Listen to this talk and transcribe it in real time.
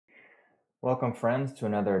Welcome, friends, to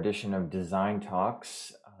another edition of Design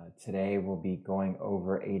Talks. Today we'll be going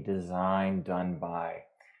over a design done by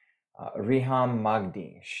Reham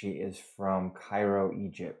Magdy. She is from Cairo,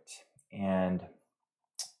 Egypt. And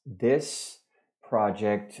this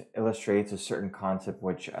project illustrates a certain concept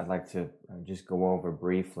which I'd like to just go over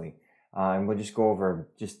briefly. And we'll just go over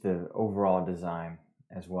just the overall design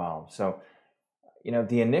as well. So,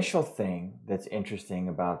 the initial thing that's interesting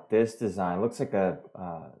about this design looks like a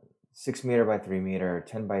 6 meter by 3 meter,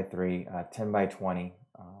 10 by 3, 10 by 20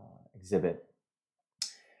 exhibit.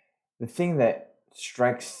 The thing that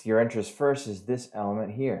strikes your interest first is this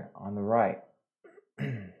element here on the right.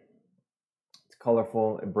 It's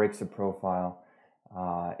colorful, it breaks the profile,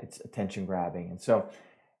 it's attention grabbing. And so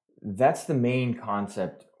that's the main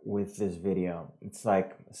concept with this video. It's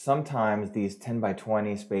like sometimes these 10 by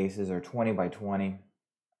 20 spaces or 20 by 20,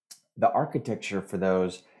 the architecture for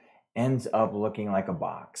those ends up looking like a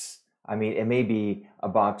box. I mean, it may be a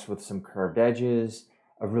box with some curved edges,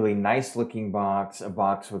 a really nice looking box, a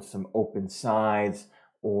box with some open sides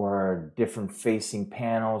or different facing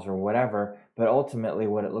panels or whatever, but ultimately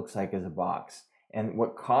what it looks like is a box. And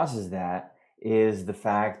what causes that is the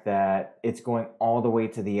fact that it's going all the way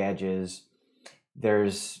to the edges.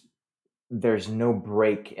 There's no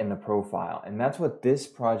break in the profile. And that's what this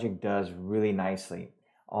project does really nicely.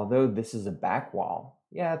 Although this is a back wall,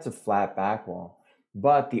 yeah, it's a flat back wall,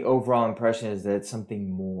 but the overall impression is that it's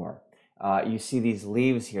something more. You see these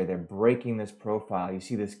leaves here, they're breaking this profile. You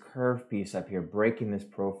see this curved piece up here breaking this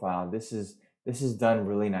profile. This is done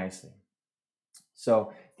really nicely.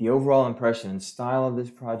 So the overall impression and style of this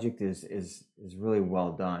project is really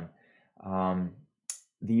well done.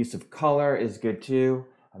 The use of color is good too.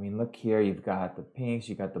 I mean, look here, you've got the pinks,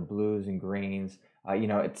 you've got the blues and greens.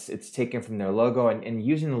 It's taken from their logo, and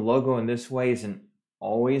using the logo in this way isn't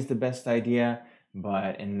always the best idea,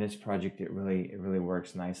 but in this project, it really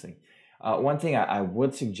works nicely. One thing I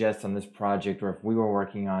would suggest on this project, or if we were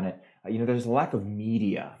working on it, there's a lack of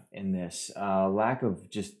media in this, lack of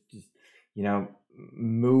just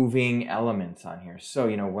moving elements on here. So,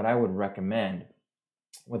 what I would recommend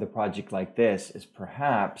with a project like this is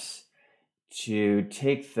perhaps to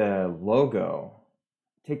take the logo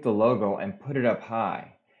and put it up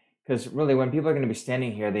high. Because really, when people are going to be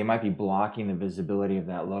standing here, they might be blocking the visibility of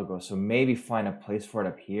that logo. So maybe find a place for it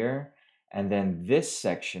up here. And then this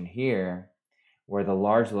section here, where the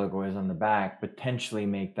large logo is on the back, potentially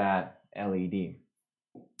make that LED.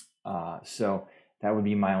 So that would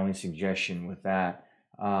be my only suggestion with that.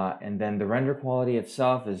 And then the render quality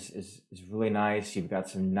itself is really nice. You've got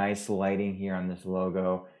some nice lighting here on this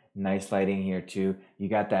logo. Nice lighting here too. You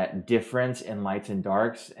got that difference in lights and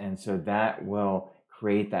darks, and so that will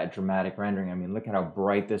create that dramatic rendering. I mean, look at how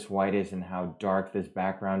bright this white is and how dark this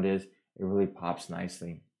background is. It really pops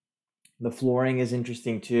nicely. The flooring is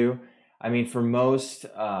interesting too. I mean, for most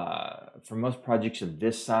projects of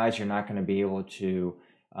this size, you're not going to be able to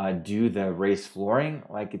do the raised flooring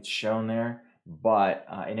like it's shown there. But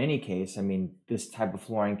in any case, I mean, this type of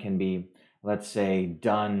flooring can be, let's say,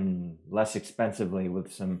 done less expensively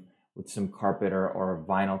with some carpet or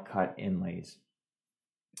vinyl cut inlays.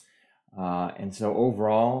 And so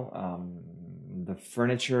overall, the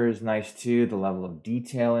furniture is nice too. The level of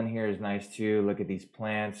detail in here is nice too. Look at these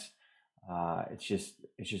plants. It's just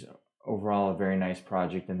overall a very nice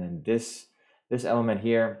project. And then this element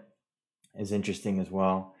here is interesting as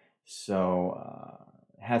well. So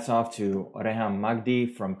hats off to Reham Magdy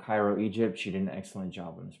from Cairo, Egypt. She did an excellent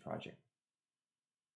job on this project.